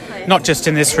Spain, no? Exactly. Not just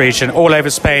in this region. All over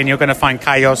Spain, you're going to find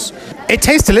callos. It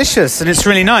tastes delicious and it's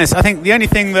really nice. I think the only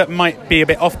thing that might be a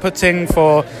bit off-putting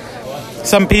for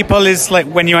some people is like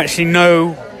when you actually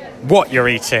know what you're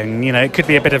eating. It could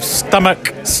be a bit of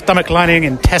stomach lining,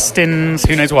 intestines,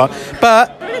 who knows what.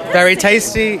 But very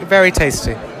tasty, very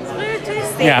tasty. It's very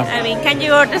tasty. Yeah. I mean, can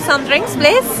you order some drinks,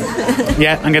 please?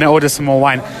 Yeah, I'm going to order some more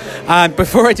wine.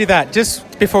 Before I do that,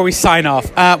 just before we sign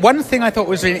off, one thing I thought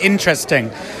was really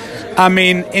interesting. I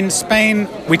mean, in Spain,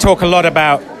 we talk a lot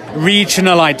about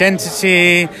regional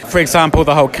identity. For example,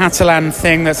 the whole Catalan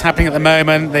thing that's happening at the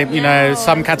moment.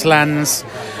 Some Catalans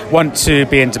want to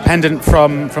be independent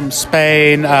from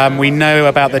Spain. We know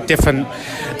about the different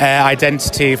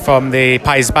identity from the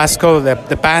País Vasco,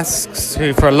 the Basques,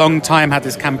 who for a long time had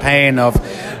this campaign of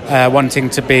wanting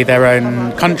to be their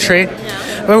own country.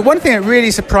 But one thing that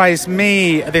really surprised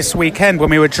me this weekend when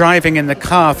we were driving in the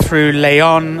car through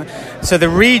León, so the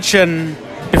region,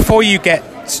 before you get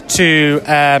to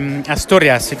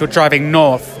Asturias, if you're driving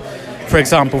north, for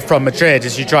example, from Madrid,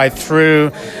 as you drive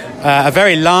through a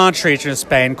very large region of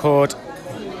Spain called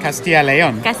Castilla y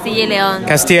León.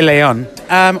 Castilla y León.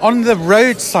 On the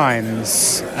road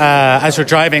signs, as you're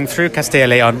driving through Castilla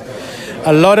y León,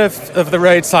 a lot of the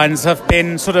road signs have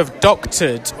been sort of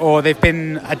doctored, or they've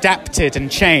been adapted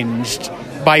and changed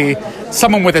by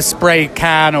someone with a spray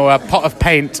can or a pot of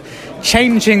paint,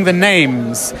 changing the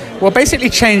names. Well,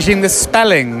 basically changing the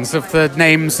spellings of the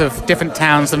names of different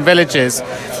towns and villages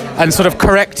and sort of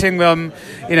correcting them,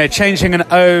 changing an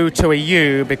O to a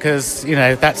U because,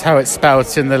 that's how it's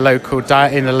spelled in the local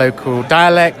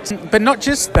dialect. But not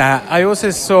just that. I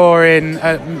also saw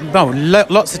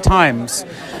lots of times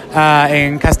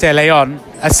in Castilla y León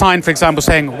a sign, for example,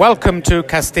 saying, "Welcome to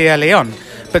Castilla y León."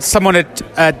 But someone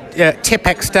had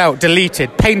Tip-X'd out,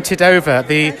 deleted, painted over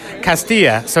the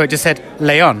Castilla, so it just said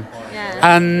León.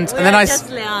 Yeah. And then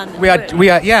we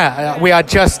are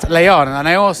just León. And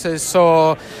I also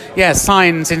saw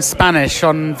signs in Spanish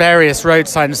on various road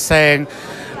signs saying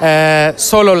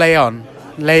solo León.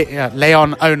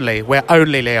 León only. We're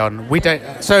only León. We don't.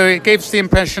 So it gives the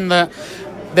impression that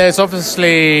there are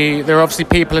obviously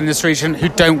people in this region who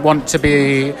don't want to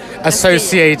be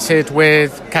associated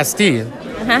with Castile.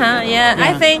 Yeah,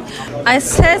 I think I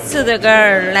said to the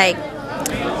girl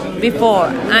before.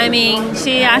 I mean,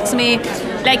 she asked me,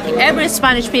 every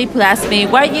Spanish people ask me,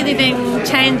 why you didn't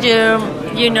change your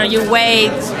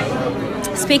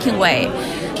speaking way.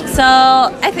 So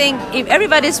I think if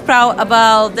everybody's proud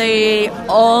about their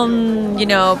own,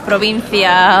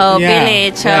 provincia or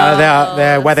village,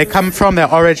 they're where they come from,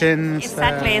 their origins.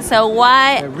 Exactly. So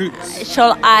why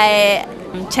should I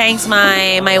change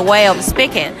my way of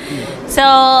speaking? So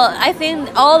I think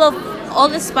all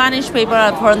the Spanish people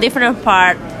are from different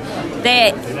parts.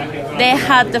 They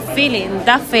have that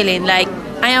feeling like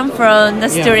I am from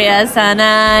Asturias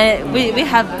and we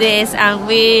have this and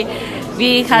we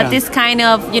have this kind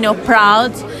of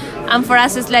proud, and for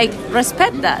us it's like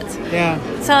respect that. Yeah.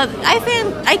 So I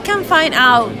think I can find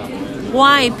out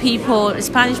why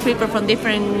Spanish people from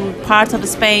different parts of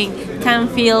Spain can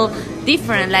feel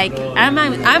different. Like I'm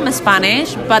a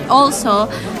Spanish, but also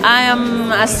I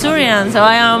am Asturian, so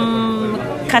I am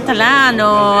Catalan,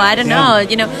 or I don't know.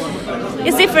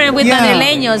 It's different with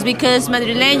Madrileños because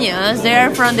Madrileños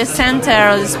they're from the center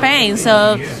of Spain,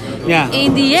 so. Yeah,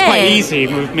 in the it's end, quite easy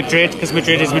with Madrid because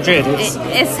Madrid is Madrid.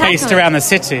 It's based around the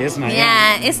city, isn't it?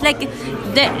 Yeah, it's like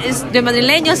the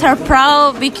Madrileños are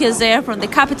proud because they are from the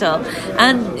capital,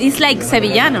 and it's like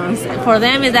Sevillanos. For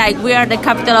them, it's like we are the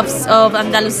capital of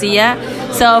Andalusia.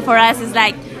 So for us, it's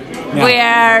like we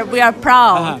are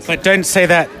proud. But don't say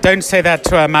that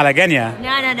to a Malagueña. No.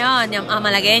 A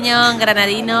Malagueño,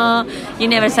 Granadino. You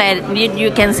never say it.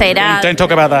 You can say that. Don't talk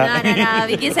about that. No.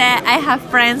 Because I have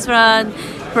friends from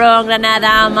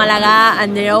Granada, Malaga,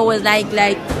 and they're always like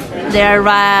they're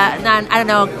I don't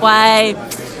know, quite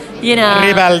you know,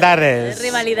 Rivalidades.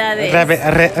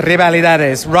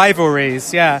 Rivalidades,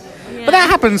 rivalries, yeah. But that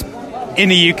happens in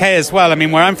the UK as well. I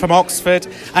mean, where I'm from, Oxford,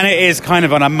 and it is kind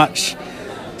of on a much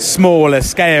smaller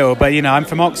scale, but you know, I'm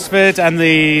from Oxford, and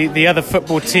the other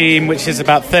football team, which is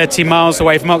about 30 miles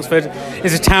away from Oxford,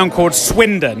 is a town called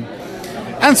Swindon,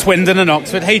 and Swindon and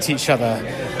Oxford hate each other.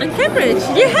 And Cambridge,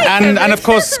 you hate Cambridge. And of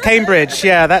course Cambridge,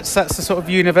 yeah, that's the sort of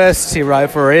university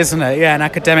rivalry, isn't it? Yeah, an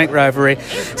academic rivalry.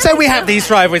 So we have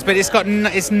these rivalries, but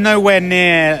it's nowhere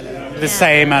near the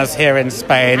same as here in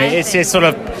Spain. It's just sort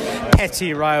of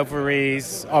petty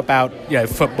rivalries about, you know,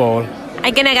 football.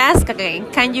 I'm gonna ask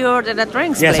again. Can you order the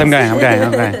drinks, Yes, please? I'm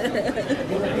going.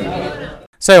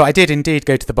 So I did indeed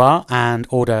go to the bar and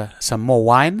order some more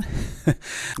wine.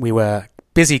 We were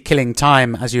busy killing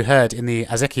time, as you heard, in the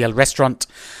Ezequiel restaurant,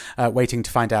 waiting to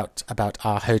find out about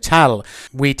our hotel.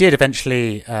 We did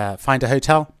eventually find a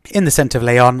hotel in the centre of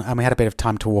Leon, and we had a bit of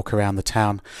time to walk around the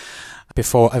town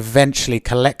before eventually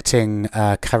collecting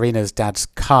Karina's dad's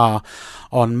car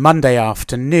on Monday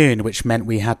afternoon, which meant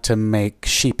we had to make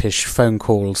sheepish phone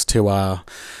calls to our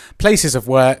places of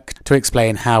work to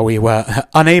explain how we were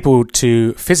unable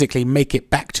to physically make it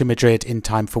back to Madrid in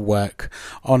time for work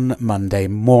on Monday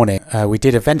morning. We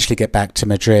did eventually get back to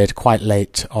Madrid quite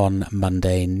late on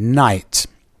Monday night.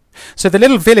 So the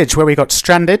little village where we got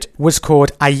stranded was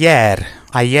called Ayer,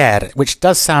 which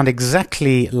does sound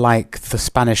exactly like the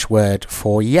Spanish word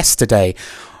for yesterday,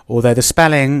 although the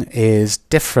spelling is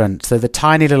different. So the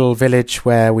tiny little village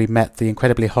where we met the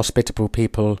incredibly hospitable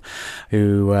people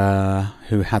who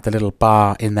had the little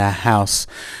bar in their house,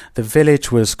 the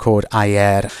village was called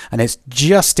Ayer, and it's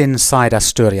just inside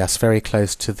Asturias, very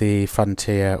close to the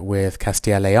frontier with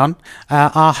Castilla y León.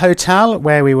 Our hotel,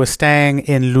 where we were staying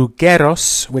in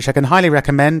Lugueros, which I can highly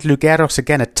recommend. Lugueros,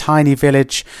 again, a tiny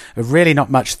village, really not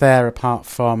much there apart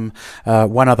from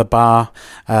one other bar,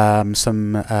 a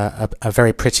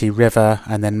very pretty river,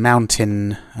 and then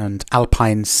mountain and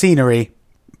alpine scenery.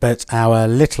 But our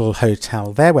little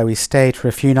hotel there, where we stayed for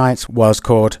a few nights, was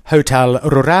called Hotel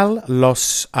Rural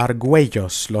Los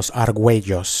Argüellos.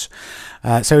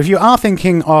 So if you are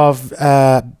thinking of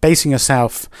basing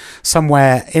yourself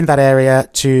somewhere in that area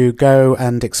to go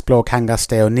and explore Cangas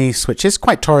de Onís, which is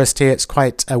quite touristy, it's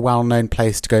quite a well-known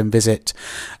place to go and visit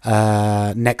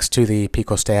next to the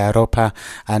Picos de Europa,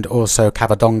 and also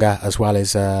Covadonga as well,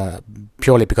 is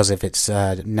purely because of its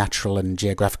natural and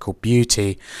geographical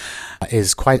beauty,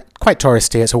 is quite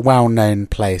touristy. It's a well-known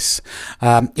place.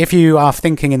 If you are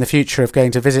thinking in the future of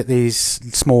going to visit these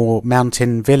small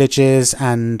mountain villages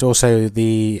and also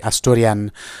the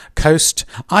Asturian coast,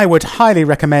 I would highly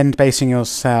recommend basing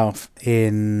yourself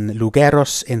in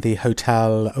Lugueros in the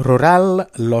Hotel Rural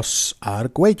Los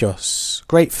Argüellos.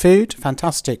 Great food,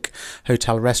 fantastic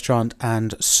hotel restaurant,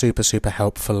 and super, super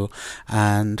helpful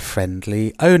and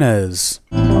friendly owners.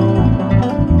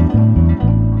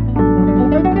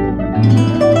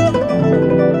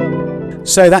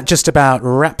 So that just about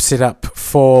wraps it up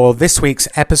for this week's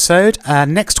episode.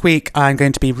 Next week I'm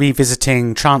going to be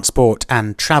revisiting transport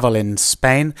and travel in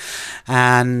Spain,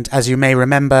 and as you may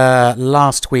remember,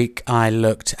 last week I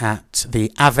looked at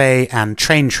the AVE and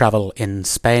train travel in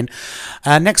Spain.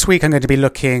 Next week I'm going to be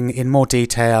looking in more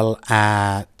detail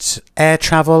at air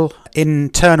travel,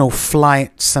 internal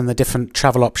flights, and the different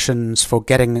travel options for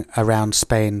getting around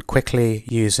Spain quickly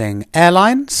using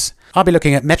airlines. I'll be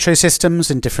looking at metro systems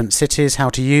in different cities, how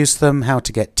to use them, how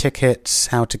to get tickets,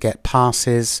 how to get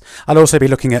passes. I'll also be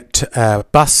looking at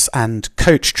bus and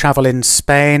coach travel in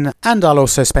Spain, and I'll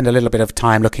also spend a little bit of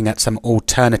time looking at some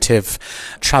alternative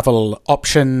travel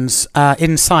options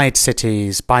inside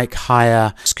cities, bike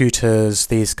hire, scooters,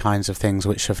 these kinds of things,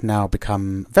 which have now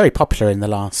become very popular in the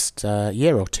last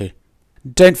year or two.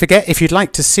 Don't forget, if you'd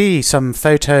like to see some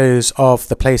photos of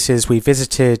the places we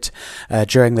visited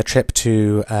during the trip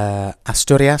to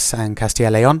Asturias and Castilla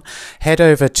y León, head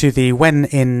over to the When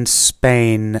in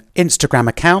Spain Instagram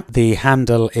account. The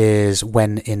handle is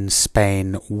When in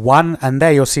Spain 1, and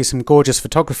there you'll see some gorgeous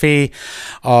photography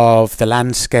of the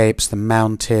landscapes, the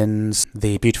mountains,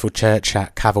 the beautiful church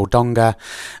at Covadonga,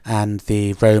 and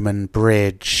the Roman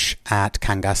bridge at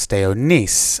Cangas de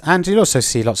Onís. And you'll also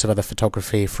see lots of other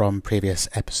photography from previous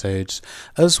episodes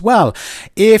as well.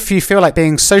 If you feel like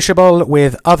being sociable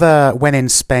with other When in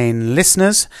Spain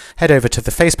listeners, head over to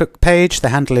the Facebook page. The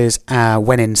handle is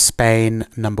When in Spain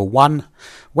 1.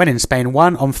 When in Spain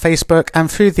 1 on Facebook, and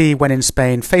through the When in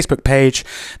Spain Facebook page,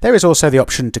 there is also the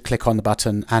option to click on the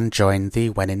button and join the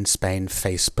When in Spain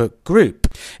Facebook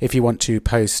group. If you want to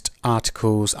post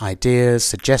articles, ideas,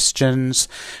 suggestions,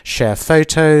 share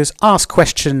photos, ask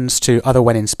questions to other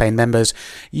When in Spain members,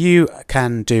 you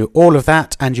can do all of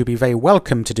that, and you'll be very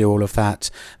welcome to do all of that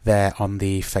there on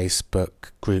the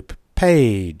Facebook group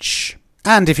page.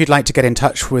 And if you'd like to get in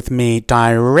touch with me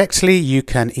directly, you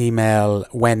can email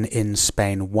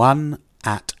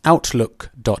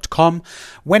wheninspain1@outlook.com,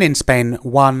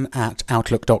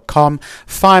 wheninspain1@outlook.com.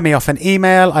 Fire me off an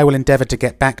email. I will endeavour to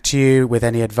get back to you with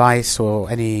any advice or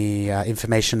any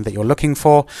information that you're looking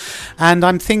for. And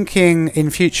I'm thinking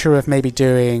in future of maybe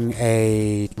doing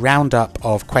a roundup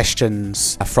of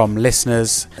questions from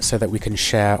listeners so that we can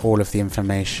share all of the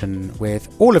information with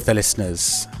all of the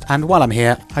listeners. And while I'm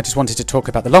here, I just wanted to talk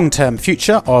about the long-term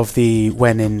future of the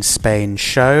When in Spain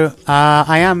show.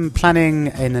 I am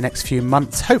planning in the next few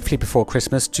months, hopefully before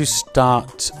Christmas, to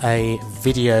start a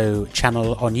video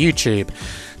channel on YouTube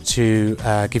to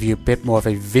give you a bit more of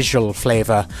a visual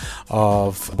flavour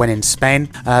of When in Spain.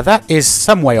 That is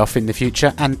some way off in the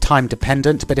future and time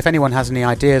dependent, but if anyone has any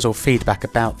ideas or feedback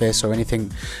about this or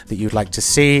anything that you'd like to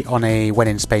see on a When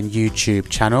in Spain YouTube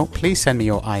channel, please send me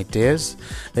your ideas.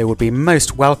 They would be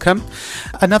most welcome.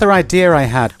 Another idea I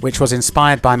had, which was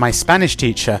inspired by my Spanish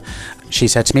teacher, she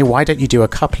said to me, why don't you do a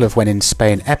couple of When in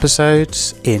Spain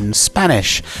episodes in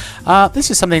Spanish?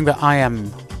 This is something that I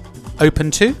am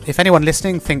open to. If anyone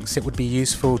listening thinks it would be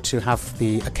useful to have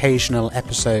the occasional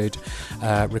episode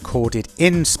recorded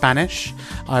in Spanish,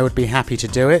 I would be happy to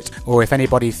do it. Or if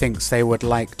anybody thinks they would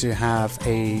like to have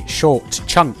a short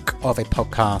chunk of a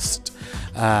podcast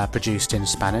produced in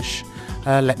Spanish,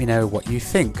 let me know what you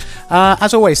think.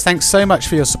 As always, thanks so much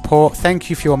for your support.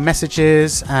 Thank you for your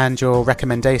messages and your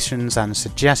recommendations and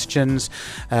suggestions.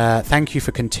 Thank you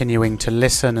for continuing to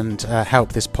listen and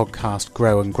help this podcast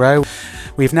grow and grow.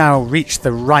 We've now reached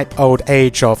the ripe old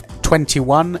age of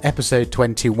 21, episode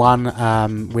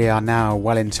 21. We are now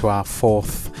well into our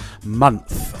 4th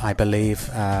month, I believe.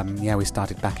 We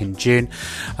started back in June.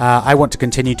 I want to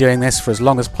continue doing this for as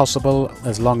long as possible,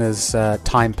 as long as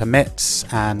time permits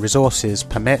and resources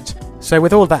permit. So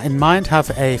with all that in mind, have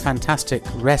a fantastic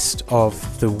rest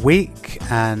of the week,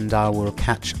 and I will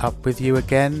catch up with you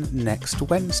again next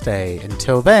Wednesday.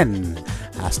 Until then,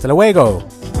 hasta luego.